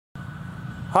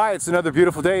Hi, it's another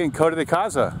beautiful day in Coto de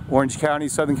Caza, Orange County,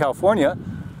 Southern California.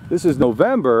 This is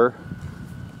November.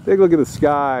 Take a look at the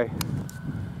sky.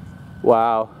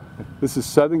 Wow. This is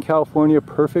Southern California,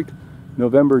 perfect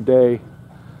November day.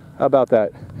 How about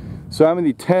that? So I'm in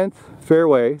the 10th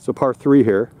fairway, so par 3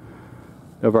 here,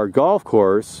 of our golf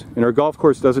course. And our golf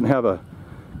course doesn't have a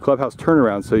clubhouse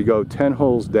turnaround, so you go 10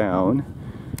 holes down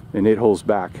and 8 holes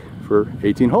back for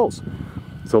 18 holes.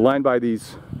 So lined by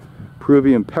these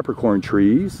Peruvian peppercorn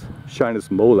trees,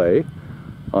 Schinus molle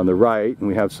on the right, and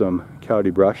we have some Coyote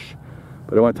Brush.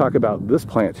 But I want to talk about this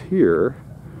plant here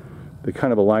that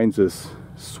kind of aligns this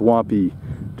swampy,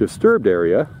 disturbed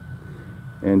area,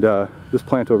 and this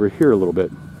plant over here a little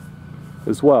bit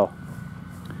as well.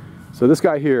 So this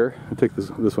guy here, I'll take this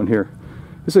one here.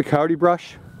 This is a Coyote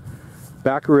Brush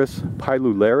Baccharis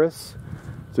pilularis.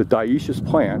 It's a dioecious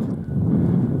plant.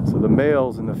 So the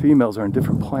males and the females are in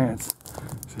different plants.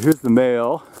 So here's the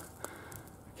male.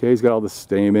 Okay, he's got all the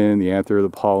stamen, the anther, the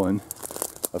pollen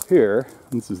up here.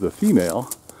 And this is the female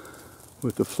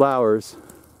with the flowers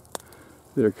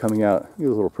that are coming out. Look at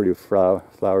those little pretty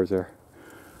flowers there.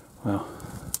 Wow.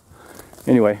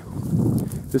 Anyway,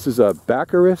 this is a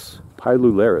Baccharis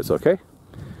pilularis, okay?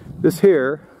 This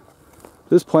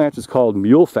plant is called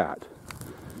mule fat.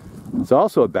 It's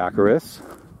also a Baccharis,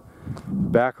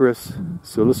 Baccharis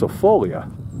salicifolia.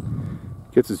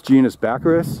 Gets its genus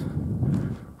Baccharis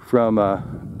from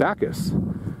Bacchus,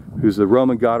 who's the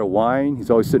Roman god of wine. He's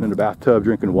always sitting in a bathtub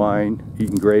drinking wine,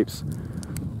 eating grapes,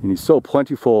 and he's so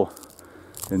plentiful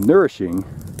and nourishing.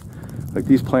 Like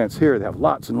these plants here, they have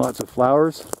lots and lots of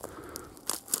flowers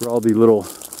for all the little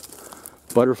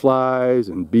butterflies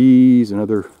and bees and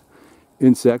other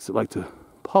insects that like to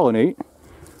pollinate.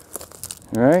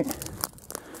 All right,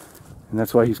 and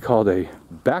that's why he's called a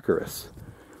Baccharis.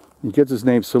 He gets his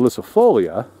name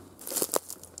salicifolia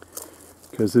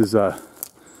because his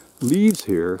leaves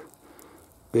here,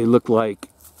 they look like,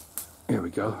 there we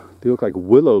go, they look like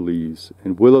willow leaves,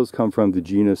 and willows come from the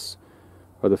genus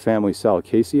or the family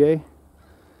Salicaceae,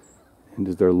 and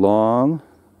they're long,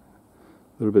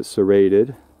 a little bit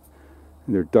serrated,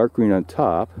 and they're dark green on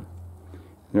top, and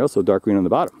they're also dark green on the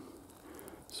bottom.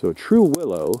 So a true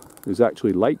willow is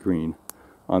actually light green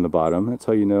on the bottom. That's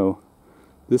how you know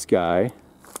this guy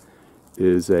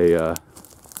is a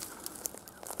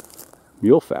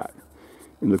mule fat.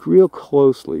 And look real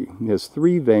closely. He has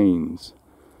 3 veins.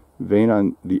 A vein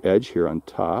on the edge here on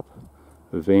top,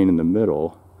 a vein in the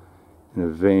middle, and a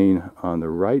vein on the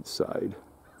right side.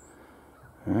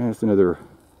 All right, that's another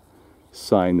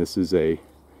sign this is a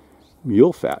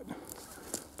mule fat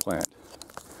plant.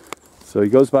 So he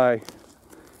goes by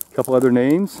a couple other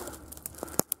names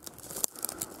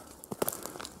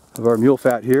of our mule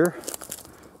fat here.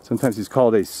 Sometimes he's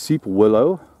called a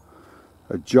seepwillow,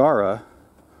 a jara,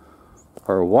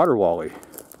 or a water-wally.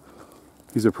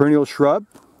 He's a perennial shrub,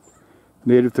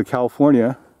 native to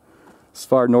California, as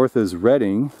far north as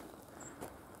Redding.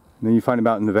 And then you find him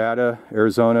out in Nevada,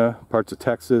 Arizona, parts of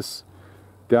Texas,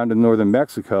 down to northern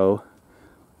Mexico,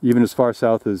 even as far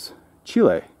south as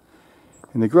Chile.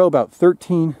 And they grow about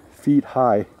 13 feet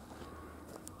high.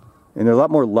 And they're a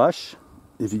lot more lush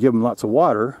if you give them lots of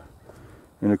water.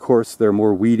 And of course, they're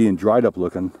more weedy and dried up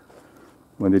looking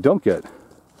when they don't get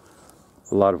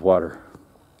a lot of water.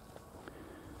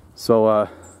 So,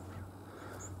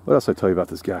 what else did I tell you about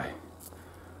this guy?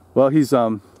 Well, he's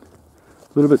a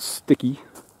little bit sticky.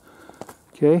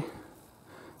 Okay,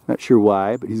 not sure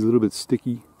why, but he's a little bit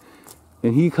sticky.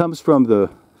 And he comes from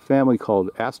the family called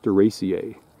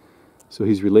Asteraceae. So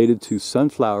he's related to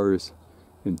sunflowers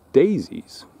and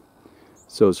daisies.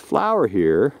 So his flower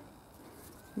here,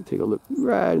 take a look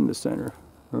right in the center,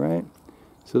 all right?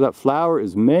 So that flower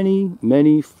is many,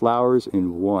 many flowers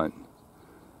in one,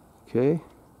 okay?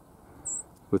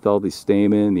 With all the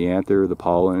stamen, the anther, the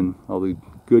pollen, all the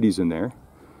goodies in there.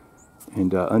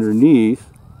 And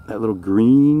underneath, that little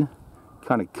green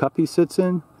kind of cup he sits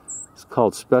in, it's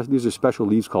called, these are special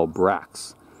leaves called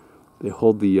bracts. They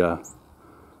hold the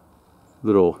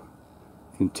little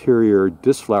interior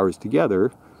disc flowers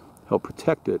together, help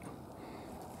protect it.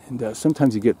 And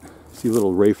sometimes you see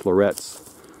little ray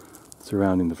florets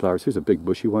surrounding the flowers. Here's a big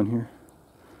bushy one here.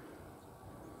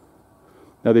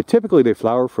 Now typically they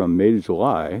flower from May to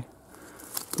July.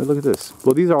 But look at this.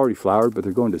 Well, these are already flowered, but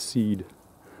they're going to seed.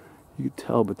 You can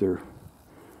tell, but they're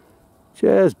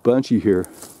just bunchy here.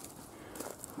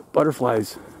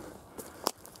 Butterflies,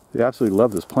 they absolutely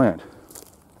love this plant.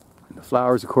 And the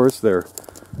flowers, of course, they're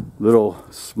little,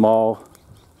 small,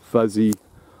 fuzzy,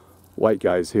 white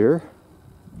guys here.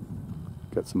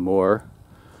 Got some more.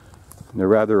 And they're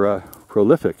rather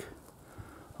prolific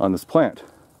on this plant.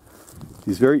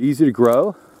 He's very easy to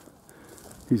grow.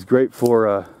 He's great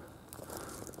for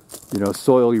you know,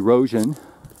 soil erosion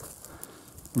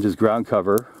and just ground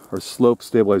cover or slope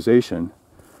stabilization.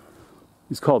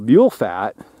 He's called mule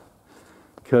fat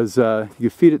because you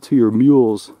feed it to your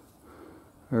mules.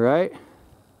 All right.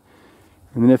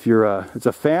 And then if you're, it's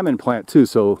a famine plant too,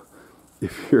 so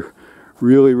if you're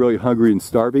really hungry and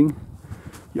starving,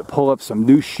 you pull up some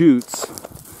new shoots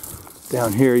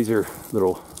down here. These are a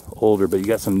little older, but you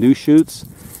got some new shoots,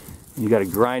 and you got to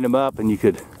grind them up, and you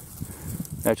could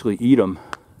actually eat them.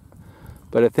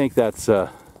 But I think that's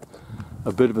a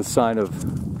bit of a sign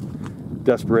of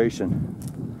desperation.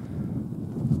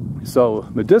 So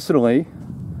medicinally,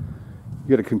 you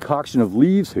get a concoction of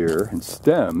leaves here and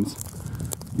stems.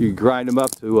 You grind them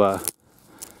up to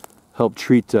help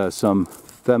treat some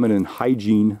feminine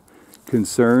hygiene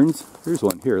concerns. Here's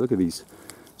one here. Look at these.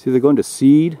 See, they're going to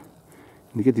seed,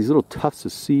 and you get these little tufts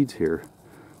of seeds here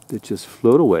that just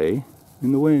float away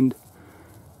in the wind,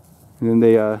 and then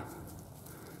they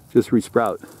just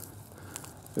resprout.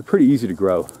 They're pretty easy to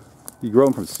grow. You grow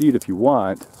them from seed if you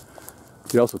want.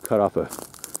 You also cut off a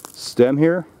stem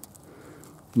here,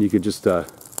 and you could just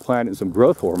plant in some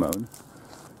growth hormone,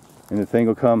 and the thing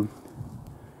will come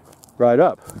right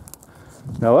up.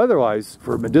 Now otherwise,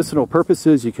 for medicinal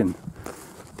purposes, you can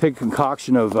take a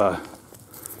concoction of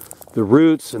the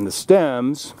roots and the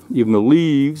stems, even the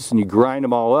leaves, and you grind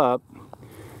them all up,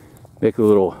 make a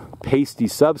little pasty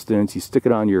substance. You stick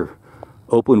it on your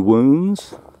open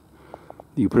wounds,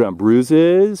 you put it on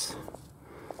bruises,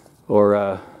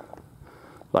 or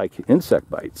like insect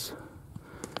bites,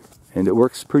 and it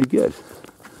works pretty good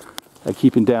at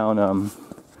keeping down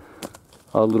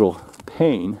a little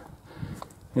pain.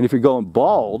 And if you're going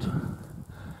bald,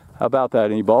 how about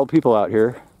that? Any bald people out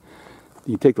here?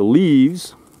 You take the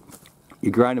leaves,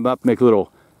 you grind them up, make a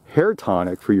little hair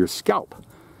tonic for your scalp.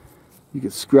 You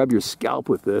can scrub your scalp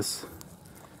with this,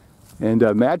 and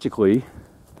magically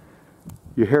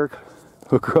your hair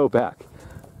will grow back.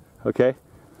 Okay?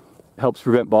 Helps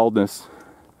prevent baldness.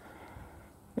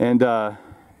 And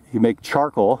you make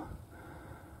charcoal,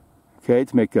 okay,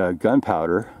 to make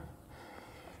gunpowder.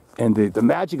 And the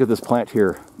magic of this plant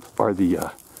here are the,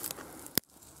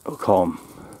 I'll call them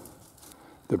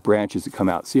the branches that come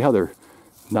out. See how they're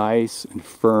nice and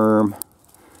firm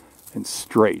and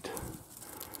straight.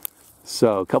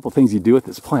 So a couple things you do with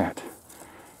this plant.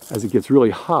 As it gets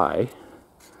really high,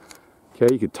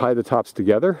 okay, you could tie the tops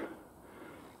together,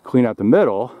 clean out the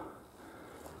middle,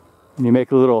 and you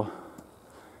make a little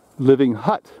living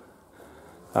hut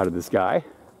out of this guy.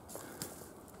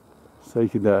 So you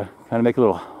could kind of make a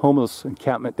little homeless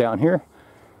encampment down here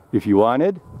if you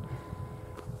wanted.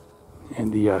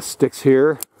 And the sticks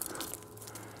here,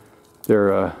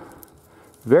 they're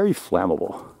very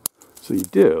flammable. So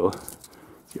you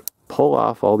pull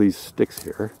off all these sticks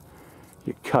here,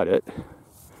 you cut it,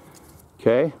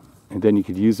 okay? And then you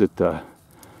could use it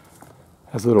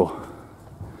as a little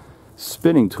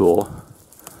spinning tool,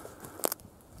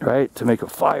 right, to make a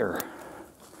fire,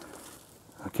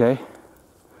 okay?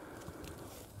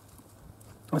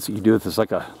 That's what you do with this,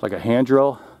 like a hand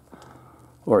drill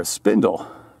or a spindle.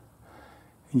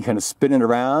 You kind of spin it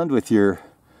around with your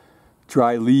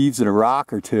dry leaves and a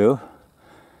rock or two.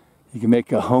 You can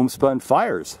make homespun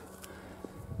fires.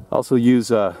 Also use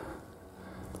all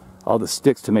the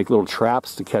sticks to make little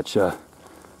traps to catch, I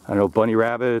don't know, bunny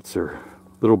rabbits or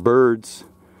little birds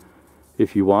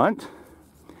if you want.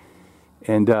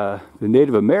 And the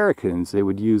Native Americans, they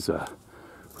would use a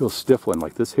real stiff one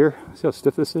like this here. See how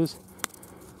stiff this is?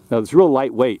 Now it's real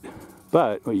lightweight,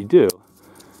 but what you do,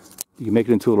 you can make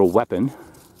it into a little weapon,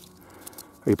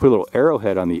 or you put a little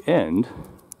arrowhead on the end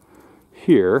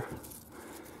here,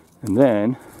 and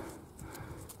then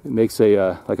it makes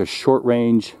a like a short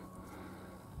range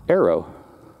arrow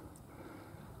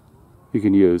you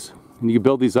can use. And you can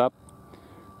build these up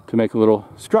to make a little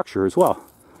structure as well.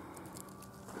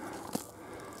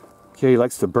 Okay, he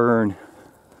likes to burn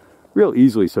real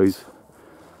easily, so he's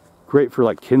great for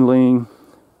like kindling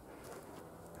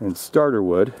and starter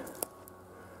wood.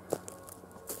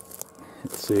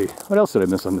 Let's see, what else did I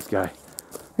miss on this guy?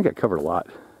 I think I covered a lot.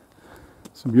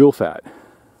 Some mule fat.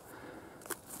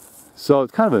 So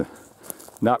it's kind of a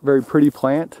not very pretty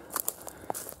plant,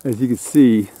 as you can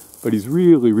see, but he's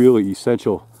really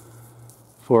essential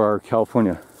for our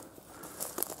California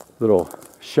little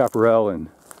chaparral and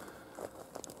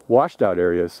washed out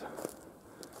areas.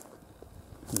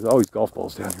 There's always golf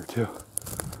balls down here too.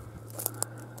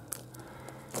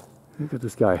 Look at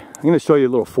this guy. I'm going to show you a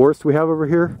little forest we have over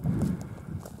here,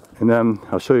 and then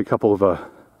I'll show you a couple of other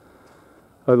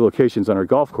locations on our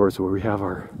golf course where we have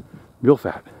our mule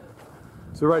fat.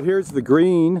 So right here is the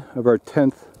green of our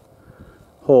 10th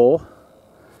hole,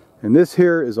 and this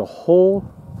here is a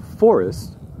whole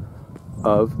forest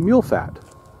of mule fat.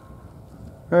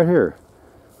 Right here.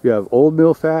 We have old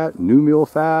mule fat, new mule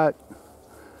fat.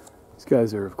 These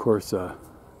guys are, of course,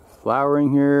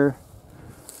 flowering here.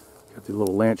 Got the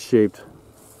little lance-shaped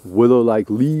willow-like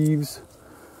leaves.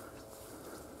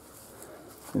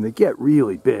 And they get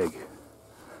really big.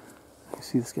 You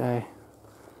see this guy?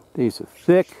 They are so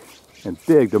thick and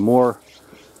big. The more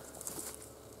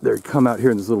they come out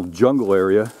here in this little jungle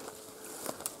area.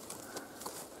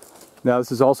 Now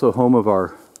this is also home of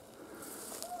our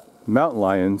mountain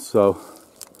lions, so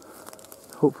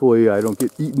hopefully I don't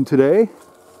get eaten today.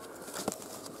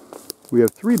 We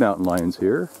have 3 mountain lions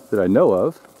here that I know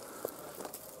of.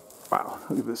 Wow,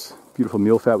 look at this beautiful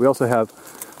mule fat. We also have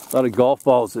a lot of golf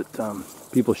balls that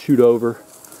people shoot over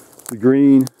the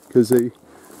green because they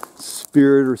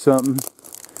spear it or something.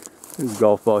 Here's a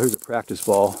golf ball. Here's a practice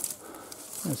ball.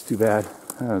 That's too bad.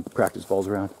 Practice balls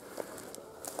around.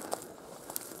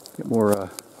 Get more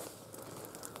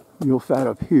mule fat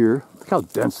up here. Look how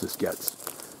dense this gets.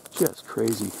 Just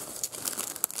crazy.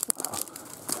 Wow.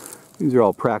 These are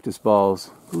all practice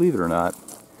balls, believe it or not.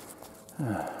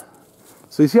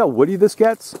 So you see how woody this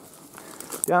gets?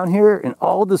 Down here in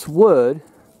all this wood,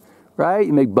 right?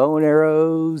 You make bow and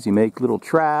arrows, you make little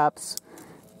traps,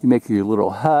 you make your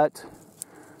little hut.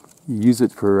 You use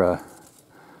it for,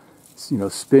 you know,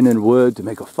 spinning wood to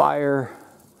make a fire.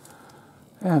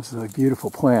 Absolutely beautiful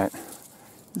plant.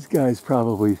 This guy's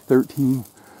probably 13,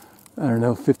 I don't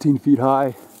know, 15 feet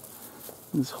high.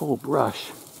 This whole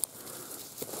brush.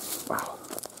 Wow.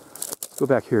 Let's go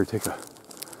back here, take a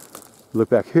look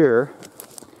back here.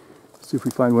 See if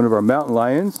we find one of our mountain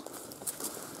lions.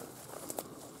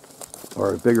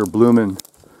 Or a bigger blooming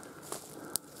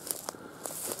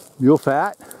mule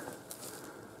fat.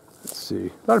 Let's see.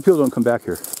 A lot of people don't come back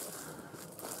here.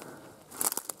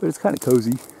 But it's kind of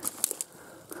cozy.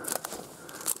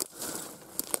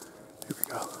 Here we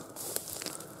go.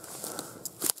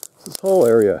 This whole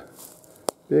area.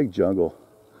 Big jungle.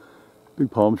 Big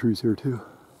palm trees here too.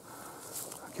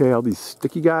 Okay, all these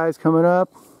sticky guys coming up.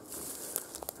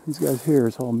 These guys here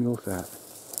is all mule fat.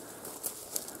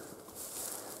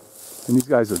 And these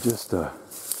guys are just,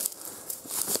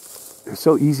 they're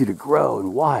so easy to grow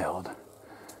and wild.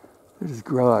 They just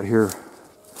grow out here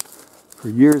for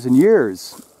years and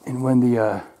years. And when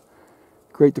the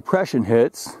Great Depression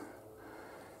hits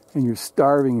and you're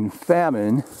starving in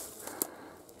famine,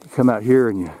 you come out here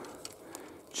and you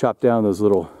chop down those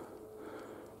little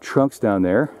trunks down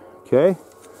there, okay?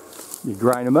 You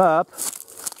grind them up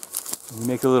and you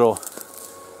make a little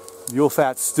mule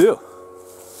fat stew.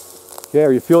 Okay,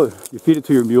 or you feed it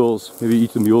to your mules, maybe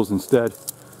eat the mules instead.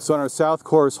 So on our south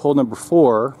course, hole number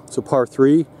 4, so par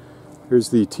 3, here's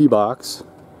the tee box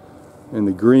and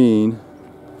the green.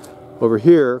 Over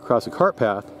here, across the cart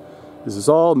path, this is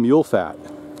all mule fat.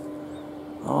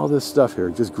 All this stuff here,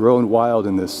 just growing wild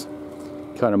in this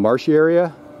kind of marshy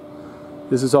area.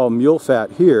 This is all mule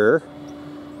fat here.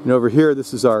 And over here,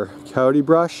 this is our Coyote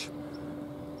Brush.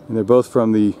 And they're both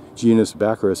from the genus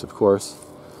Baccharis, of course.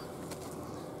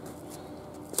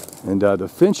 And the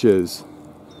finches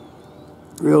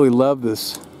really love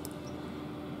this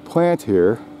plant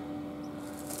here.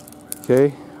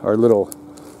 Okay, our little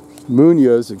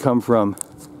munias that come from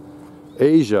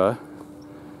Asia,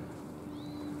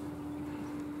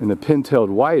 and the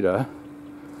pin-tailed whita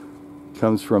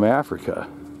comes from Africa.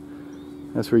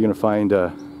 That's where you're going to find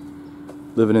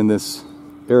living in this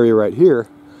area right here,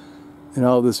 and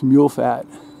all this mule fat.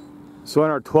 So on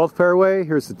our 12th fairway,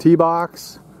 here's the tee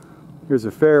box. Here's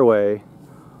a fairway.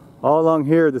 All along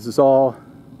here, this is all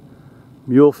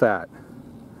mule fat.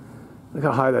 Look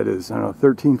how high that is. I don't know,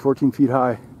 13, 14 feet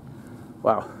high.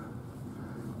 Wow.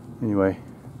 Anyway,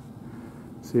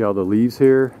 see all the leaves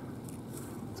here?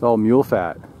 It's all mule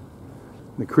fat.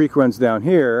 The creek runs down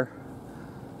here.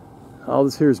 All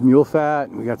this here is mule fat.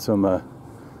 We got some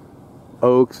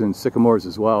oaks and sycamores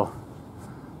as well.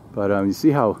 But you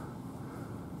see how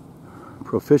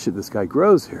proficient this guy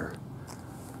grows here.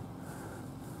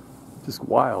 Just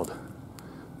wild.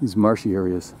 These marshy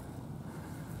areas.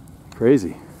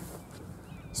 Crazy.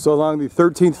 So along the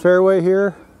 13th fairway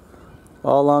here,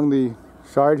 all along the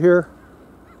side here,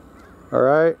 all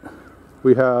right,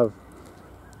 we have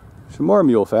some more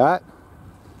mule fat.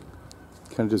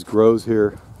 Kind of just grows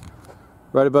here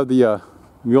right above the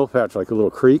mule patch, like a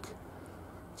little creek.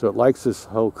 So it likes this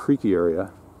whole creeky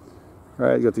area. All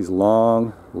right, you got these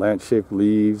long lance-shaped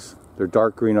leaves. They're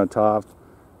dark green on top,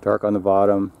 dark on the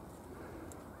bottom.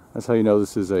 That's how you know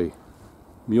this is a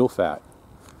mule fat.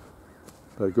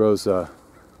 But it grows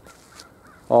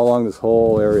all along this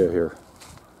whole area here.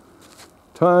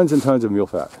 Tons and tons of mule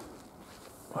fat.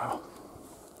 Wow.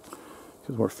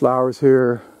 There's more flowers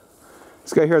here.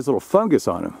 This guy here has a little fungus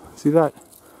on him. See that?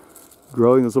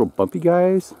 Growing those little bumpy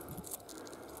guys.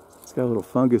 It's got a little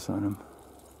fungus on him.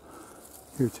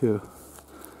 Here too.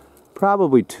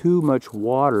 Probably too much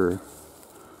water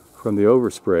from the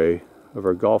overspray of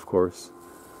our golf course.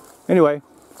 Anyway,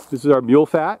 this is our mule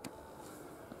fat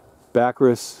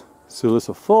Baccharis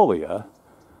salicifolia,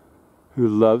 who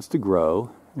loves to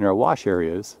grow in our wash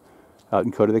areas out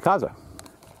in Coto de Caza.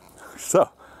 So,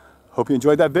 hope you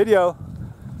enjoyed that video,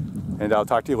 and I'll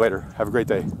talk to you later. Have a great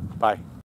day. Bye.